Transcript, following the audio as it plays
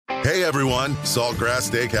Hey everyone, Saltgrass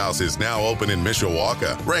Steakhouse is now open in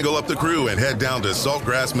Mishawaka. Wrangle up the crew and head down to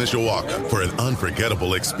Saltgrass Mishawaka for an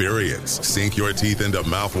unforgettable experience. Sink your teeth into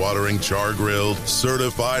mouth-watering char-grilled,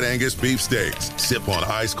 certified Angus beef steaks. Sip on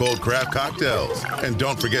ice-cold craft cocktails. And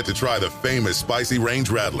don't forget to try the famous spicy range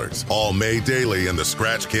rattlers, all made daily in the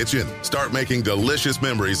Scratch Kitchen. Start making delicious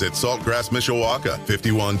memories at Saltgrass Mishawaka,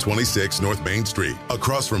 5126 North Main Street,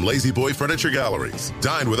 across from Lazy Boy Furniture Galleries.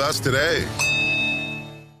 Dine with us today.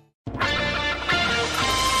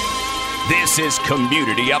 This is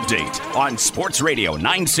Community Update on Sports Radio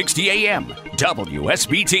 960 AM,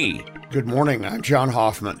 WSBT. Good morning, I'm John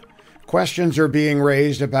Hoffman. Questions are being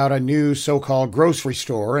raised about a new so-called grocery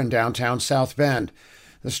store in downtown South Bend.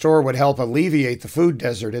 The store would help alleviate the food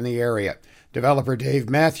desert in the area. Developer Dave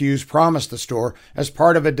Matthews promised the store as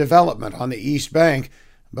part of a development on the East Bank,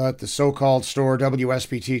 but the so-called store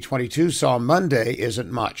WSBT 22 saw Monday isn't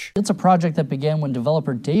much. It's a project that began when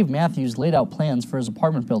developer Dave Matthews laid out plans for his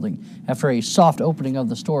apartment building. After a soft opening of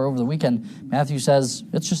the store over the weekend, Matthews says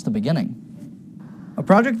it's just the beginning. A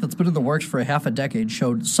project that's been in the works for a half a decade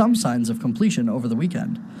showed some signs of completion over the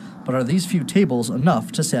weekend. But are these few tables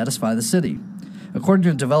enough to satisfy the city? According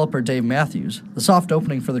to developer Dave Matthews, the soft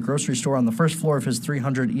opening for the grocery store on the first floor of his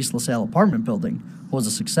 300 East LaSalle apartment building was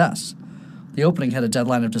a success. The opening had a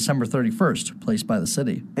deadline of December 31st, placed by the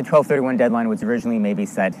city. The 12/31 deadline was originally maybe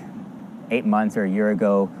set 8 months or a year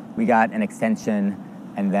ago. We got an extension,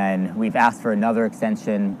 and then we've asked for another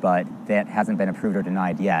extension, but that hasn't been approved or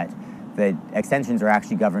denied yet. The extensions are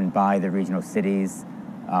actually governed by the Regional Cities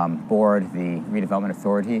Board, the Redevelopment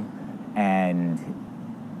Authority,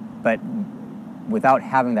 but without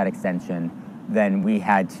having that extension, then we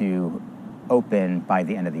had to open by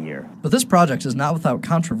the end of the year. But this project is not without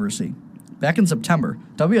controversy. Back in September,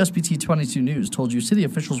 WSBT 22 News told you city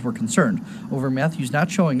officials were concerned over Matthews not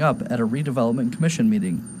showing up at a redevelopment commission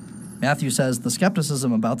meeting. Matthews says the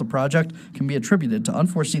skepticism about the project can be attributed to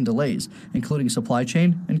unforeseen delays, including supply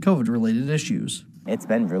chain and COVID-related issues. It's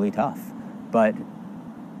been really tough, but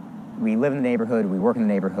we live in the neighborhood, we work in the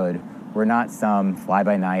neighborhood. We're not some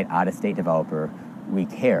fly-by-night, out-of-state developer. We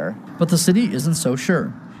care. But the city isn't so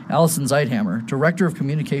sure. Allison Zeithammer, director of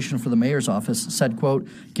communication for the mayor's office, said, quote,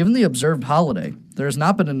 "Given the observed holiday, there has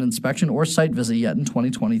not been an inspection or site visit yet in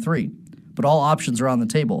 2023. But all options are on the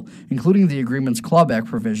table, including the agreement's clawback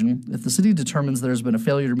provision if the city determines there has been a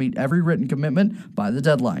failure to meet every written commitment by the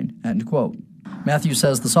deadline," end quote. Matthews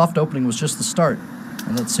says the soft opening was just the start,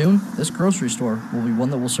 and that soon this grocery store will be one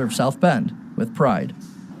that will serve South Bend with pride.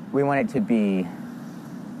 We want it to be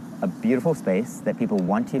a beautiful space that people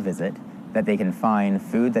want to visit, that they can find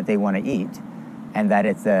food that they want to eat, and that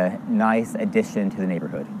it's a nice addition to the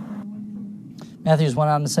neighborhood. Matthews went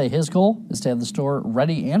on to say his goal is to have the store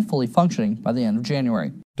ready and fully functioning by the end of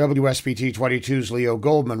January. WSBT 22's Leo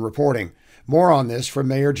Goldman reporting. More on this from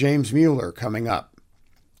Mayor James Mueller coming up.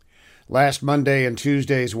 Last Monday and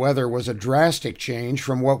Tuesday's weather was a drastic change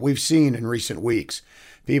from what we've seen in recent weeks.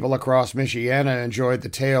 People across Michiana enjoyed the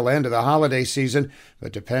tail end of the holiday season,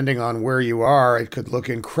 but depending on where you are, it could look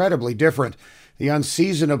incredibly different. The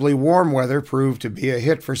unseasonably warm weather proved to be a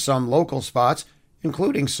hit for some local spots,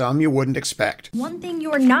 including some you wouldn't expect. One thing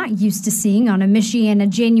you're not used to seeing on a Michiana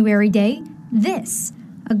January day, this.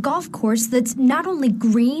 A golf course that's not only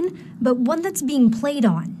green, but one that's being played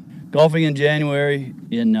on. Golfing in January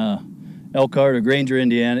in Elkhart or Granger,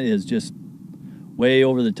 Indiana is just way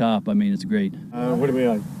over the top. I mean, it's great. What do we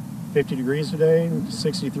like? 50 degrees today,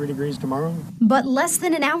 63 degrees tomorrow. But less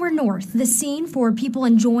than an hour north, the scene for people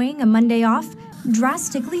enjoying a Monday off,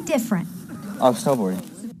 drastically different. I'm snowboarding.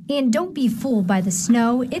 And don't be fooled by the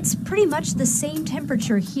snow. It's pretty much the same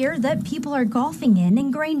temperature here that people are golfing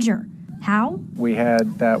in Granger. How? We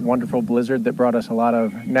had that wonderful blizzard that brought us a lot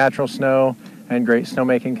of natural snow and great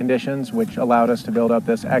snowmaking conditions, which allowed us to build up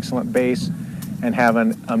this excellent base and have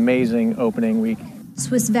an amazing opening week.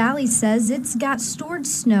 Swiss Valley says it's got stored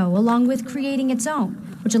snow along with creating its own,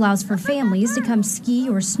 which allows for families to come ski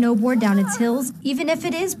or snowboard down its hills, even if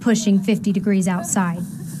it is pushing 50 degrees outside.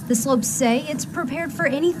 The slopes say it's prepared for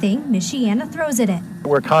anything Michiana throws at it.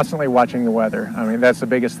 We're constantly watching the weather. I mean, that's the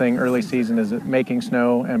biggest thing early season is making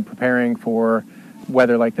snow and preparing for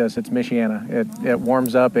weather like this. It's Michiana. It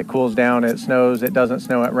warms up, it cools down, it snows, it doesn't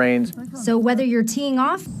snow, it rains. So whether you're teeing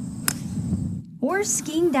off or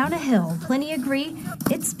skiing down a hill, plenty agree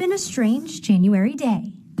it's been a strange January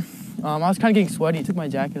day. I was kind of getting sweaty. Took my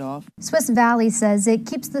jacket off. Swiss Valley says it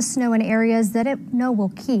keeps the snow in areas that it know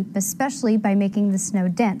will keep, especially by making the snow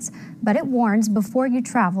dense. But it warns before you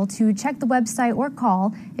travel to check the website or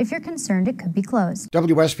call if you're concerned it could be closed.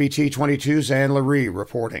 WSBT 22's Ann Laree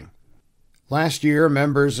reporting. Last year,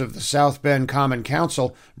 members of the South Bend Common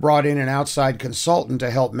Council brought in an outside consultant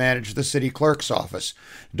to help manage the city clerk's office.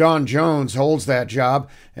 Don Jones holds that job,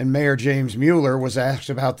 and Mayor James Mueller was asked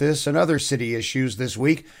about this and other city issues this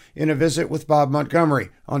week in a visit with Bob Montgomery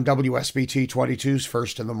on WSBT 22's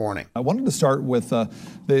First in the Morning. I wanted to start with the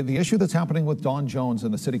issue that's happening with Don Jones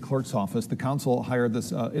in the city clerk's office. The council hired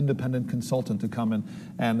this independent consultant to come in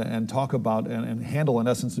and talk about and handle, in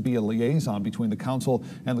essence, to be a liaison between the council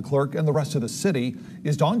and the clerk and the rest of the city.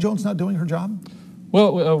 Is Dawn Jones not doing her job?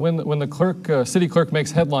 Well, when the city clerk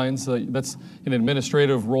makes headlines, that's an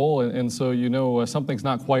administrative role, and so something's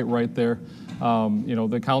not quite right there.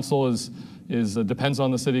 The council depends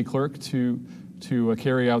on the city clerk to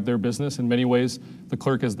carry out their business. In many ways, the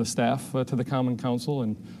clerk is the staff to the Common Council,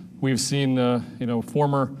 and we've seen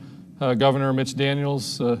former Governor Mitch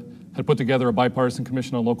Daniels had put together a bipartisan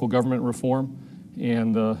commission on local government reform,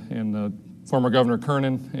 and former Governor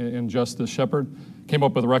Kernan and Justice Shepard came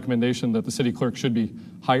up with a recommendation that the city clerk should be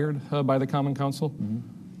hired by the Common Council.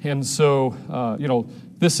 Mm-hmm. And so,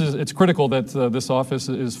 it's critical that this office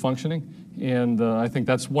is functioning, and I think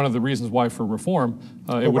that's one of the reasons why for reform,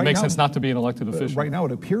 it would make sense not to be an elected official. Right now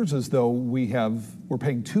it appears as though we're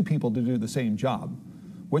paying two people to do the same job.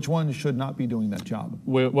 Which one should not be doing that job?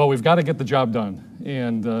 Well, we've got to get the job done,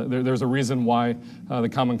 and there's a reason why the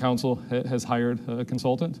Common Council has hired a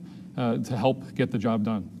consultant to help get the job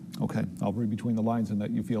done. Okay, I'll read between the lines in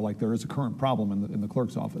that you feel like there is a current problem in the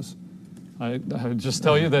clerk's office. I just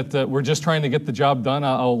tell you that we're just trying to get the job done.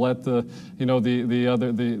 I'll let the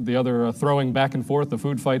other throwing back and forth, the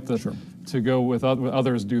food fight, to go with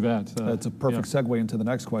others do that. That's a perfect segue into the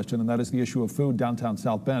next question, and that is the issue of food downtown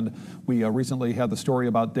South Bend. We recently had the story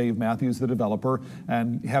about Dave Matthews, the developer,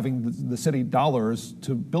 and having the city dollars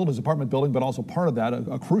to build his apartment building, but also part of that,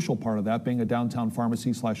 a crucial part of that, being a downtown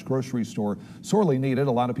pharmacy/grocery store, sorely needed.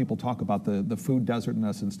 A lot of people talk about the food desert, in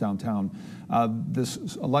essence, downtown.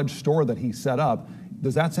 This alleged store that he set up,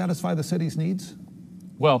 does that satisfy the city's needs?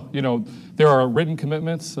 Well, there are written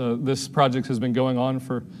commitments. This project has been going on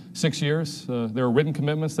for 6 years. There are written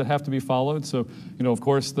commitments that have to be followed. So, of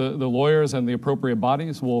course, the lawyers and the appropriate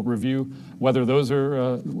bodies will review whether those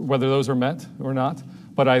are met or not.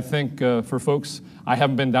 But I think for folks, I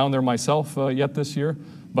haven't been down there myself yet this year.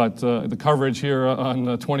 But the coverage here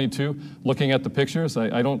on 22, looking at the pictures,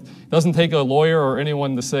 it doesn't take a lawyer or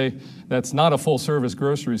anyone to say that's not a full-service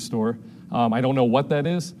grocery store. I don't know what that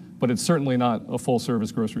is, but it's certainly not a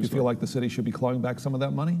full-service grocery store. Do you feel like the city should be clawing back some of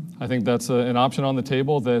that money? I think that's an option on the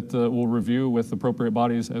table that we'll review with appropriate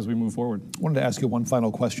bodies as we move forward. I wanted to ask you one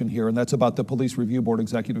final question here, and that's about the Police Review Board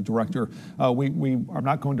Executive Director. We are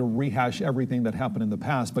not going to rehash everything that happened in the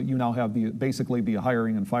past, but you now have basically the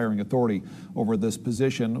hiring and firing authority over this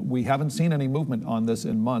position. We haven't seen any movement on this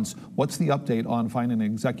in months. What's the update on finding an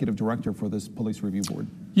executive director for this Police Review Board?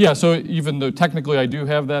 Yeah, so even though technically I do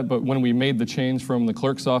have that, but when we made the change from the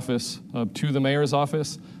clerk's office to the mayor's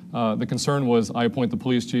office, the concern was I appoint the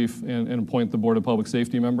police chief and appoint the Board of Public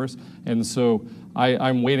Safety members. And so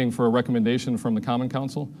I'm waiting for a recommendation from the Common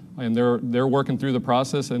Council, and they're working through the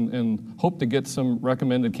process and hope to get some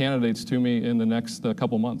recommended candidates to me in the next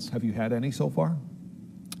couple months. Have you had any so far?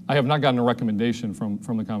 I have not gotten a recommendation from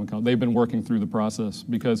the Common Council. They've been working through the process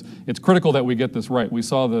because it's critical that we get this right. We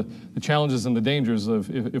saw the challenges and the dangers of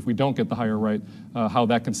if we don't get the hire right, how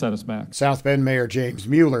that can set us back. South Bend Mayor James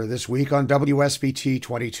Mueller this week on WSBT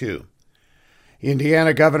 22.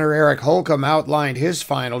 Indiana Governor Eric Holcomb outlined his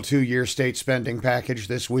final 2-year state spending package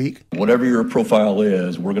this week. Whatever your profile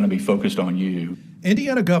is, we're going to be focused on you.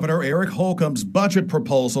 Indiana Governor Eric Holcomb's budget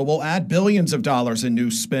proposal will add billions of dollars in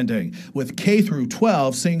new spending, with K through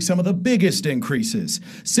 12 seeing some of the biggest increases.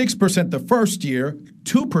 6% the first year,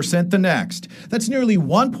 2% the next. That's nearly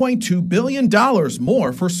 $1.2 billion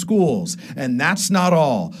more for schools. And that's not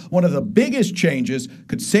all. One of the biggest changes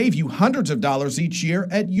could save you hundreds of dollars each year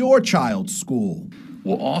at your child's school.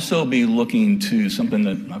 We'll also be looking to something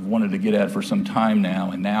that I've wanted to get at for some time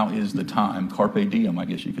now, and now is the time, carpe diem, I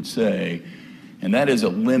guess you could say, and that is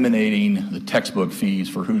eliminating the textbook fees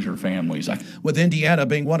for Hoosier families. With Indiana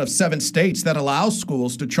being one of 7 states that allows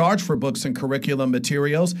schools to charge for books and curriculum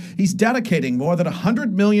materials, he's dedicating more than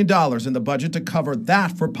 $100 million in the budget to cover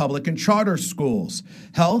that for public and charter schools.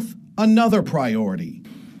 Health, another priority.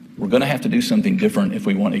 We're going to have to do something different if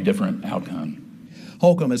we want a different outcome.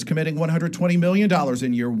 Holcomb is committing $120 million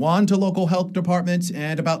in year 1 to local health departments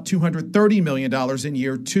and about $230 million in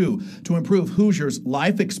year 2 to improve Hoosiers'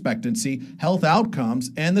 life expectancy, health outcomes,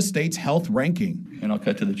 and the state's health ranking. And I'll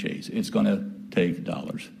cut to the chase. It's going to take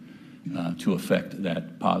dollars to affect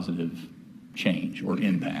that positive change or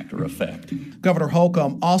impact or effect. Governor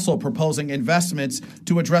Holcomb also proposing investments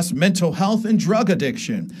to address mental health and drug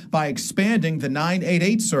addiction by expanding the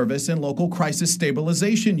 988 service in local crisis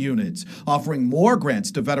stabilization units, offering more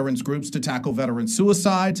grants to veterans groups to tackle veteran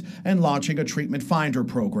suicides, and launching a treatment finder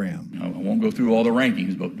program. I won't go through all the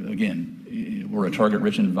rankings, but again, we're a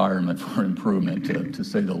target-rich environment for improvement, to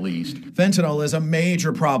say the least. Fentanyl is a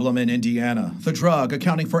major problem in Indiana, the drug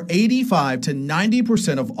accounting for 85 to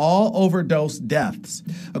 90% of all overdose deaths.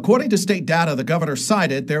 According to state data the governor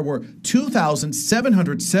cited, there were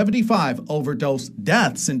 2,775 overdose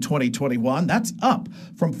deaths in 2021. That's up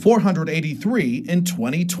from 483 in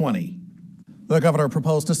 2020. The governor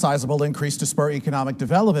proposed a sizable increase to spur economic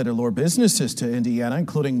development and lure businesses to Indiana,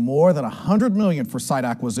 including more than $100 million for site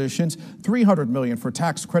acquisitions, $300 million for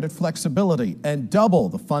tax credit flexibility, and double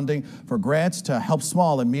the funding for grants to help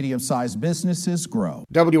small and medium-sized businesses grow.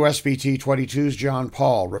 WSBT 22's John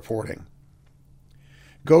Paul reporting.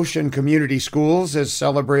 Goshen Community Schools is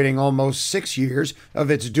celebrating almost 6 years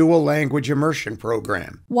of its dual language immersion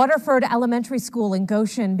program. Waterford Elementary School in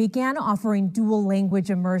Goshen began offering dual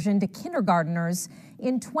language immersion to kindergarteners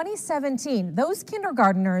in 2017. Those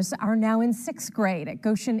kindergarteners are now in 6th grade at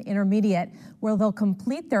Goshen Intermediate, where they'll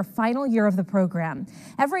complete their final year of the program.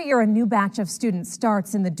 Every year, a new batch of students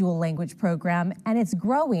starts in the dual language program, and it's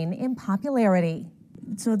growing in popularity.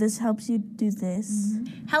 So this helps you do this.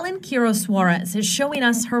 Helen Quiro Suarez is showing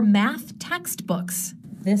us her math textbooks.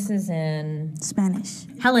 This is in Spanish.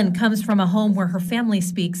 Helen comes from a home where her family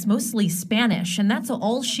speaks mostly Spanish, and that's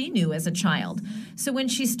all she knew as a child. So when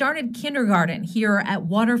she started kindergarten here at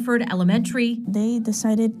Waterford Elementary, they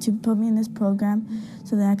decided to put me in this program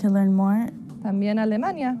so that I could learn more. También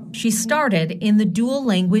Alemania. She started in the dual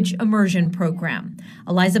language immersion program.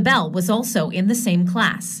 Eliza Bell was also in the same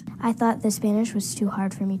class. I thought the Spanish was too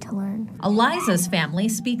hard for me to learn. Eliza's family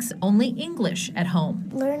speaks only English at home.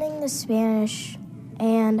 Learning the Spanish,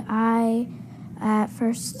 and at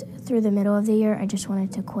first, through the middle of the year, I just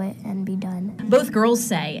wanted to quit and be done. Both girls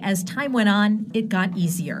say as time went on, it got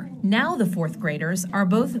easier. Now the 4th graders are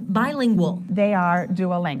both bilingual. They are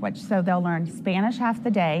dual language, so they'll learn Spanish half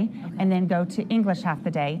the day and then go to English half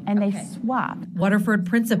the day, and they swap. Waterford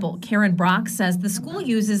principal Karen Brock says the school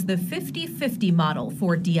uses the 50-50 model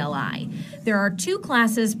for DLI. There are 2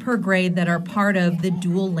 classes per grade that are part of the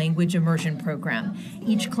dual language immersion program.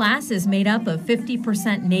 Each class is made up of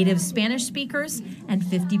 50% native Spanish speakers and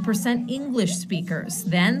 50% English speakers.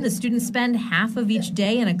 Then the students spend half of each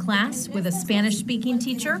day in a class with a Spanish-speaking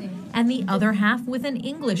teacher and the other half with an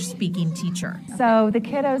English-speaking teacher. So the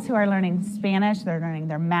kiddos who are learning Spanish, they're learning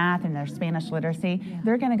their math and their Spanish literacy,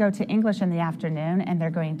 they're going to go to English in the afternoon, and they're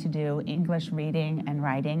going to do English reading and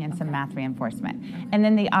writing and some math reinforcement. And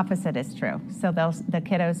then the opposite is true. So the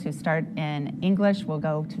kiddos who start in English will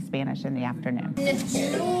go to Spanish in the afternoon.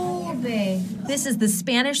 This is the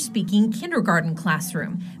Spanish-speaking kindergarten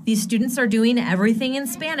classroom. These students are doing everything in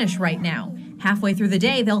Spanish right now. Halfway through the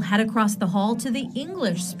day, they'll head across the hall to the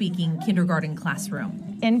English-speaking kindergarten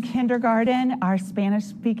classroom. In kindergarten, our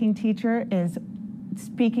Spanish-speaking teacher is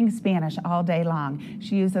speaking Spanish all day long.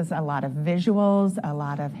 She uses a lot of visuals, a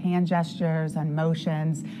lot of hand gestures and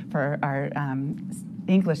motions for our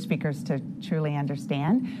English speakers to truly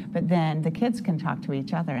understand, but then the kids can talk to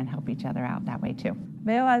each other and help each other out that way too.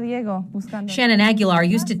 Shannon Aguilar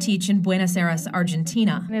used to teach in Buenos Aires,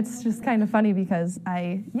 Argentina. It's just kind of funny because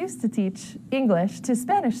I used to teach English to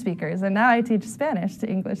Spanish speakers, and now I teach Spanish to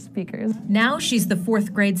English speakers. Now she's the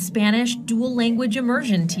 4th grade Spanish dual language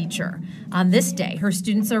immersion teacher. On this day, her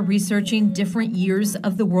students are researching different years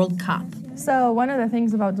of the World Cup. So one of the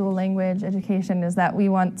things about dual language education is that we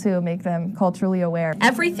want to make them culturally aware.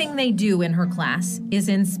 Everything they do in her class is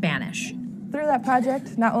in Spanish. Through that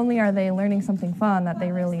project, not only are they learning something fun that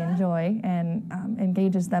they really enjoy and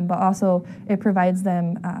engages them, but also it provides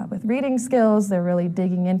them with reading skills. They're really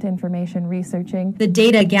digging into information, researching. The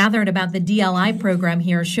data gathered about the DLI program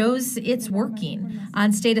here shows it's working.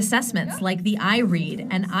 On state assessments like the iRead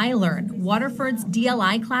and iLearn, Waterford's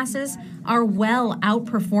DLI classes are well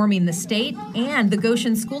outperforming the state and the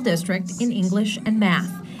Goshen School District in English and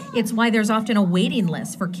math. It's why there's often a waiting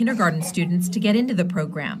list for kindergarten students to get into the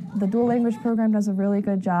program. The dual language program does a really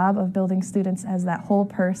good job of building students as that whole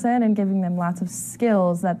person and giving them lots of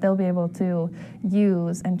skills that they'll be able to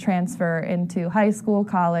use and transfer into high school,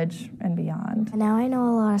 college, and beyond. Now I know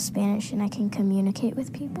a lot of Spanish and I can communicate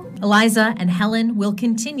with people. Eliza and Helen will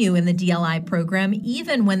continue in the DLI program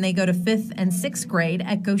even when they go to 5th and 6th grade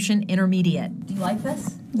at Goshen Intermediate. Do you like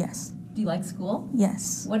this? Yes. Do you like school?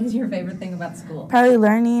 Yes. What is your favorite thing about school? Probably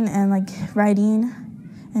learning and writing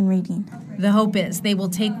and reading. The hope is they will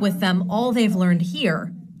take with them all they've learned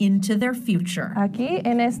here into their future. Aquí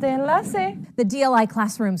en este enlace. The DLI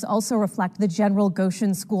classrooms also reflect the general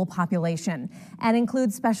Goshen school population and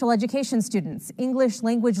include special education students, English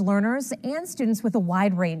language learners, and students with a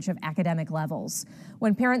wide range of academic levels.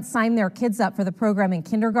 When parents sign their kids up for the program in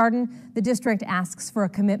kindergarten, the district asks for a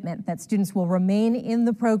commitment that students will remain in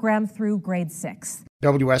the program through grade 6.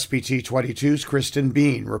 WSBT 22's Kristen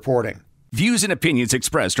Bean reporting. Views and opinions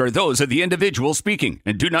expressed are those of the individual speaking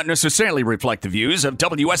and do not necessarily reflect the views of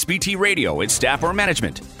WSBT Radio, its staff, or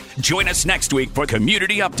management. Join us next week for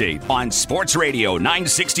Community Update on Sports Radio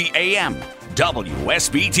 960 AM,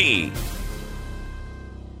 WSBT.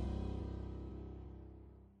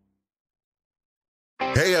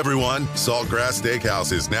 Hey everyone, Saltgrass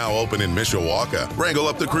Steakhouse is now open in Mishawaka. Wrangle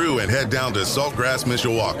up the crew and head down to Saltgrass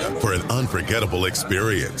Mishawaka for an unforgettable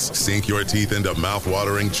experience. Sink your teeth into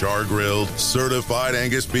mouth-watering char-grilled, certified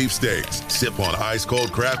Angus beef steaks. Sip on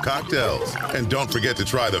ice-cold craft cocktails. And don't forget to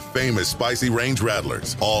try the famous spicy range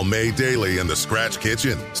rattlers, all made daily in the Scratch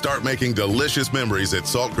Kitchen. Start making delicious memories at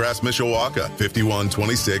Saltgrass Mishawaka,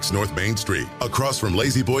 5126 North Main Street, across from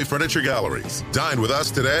Lazy Boy Furniture Galleries. Dine with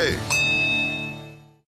us today.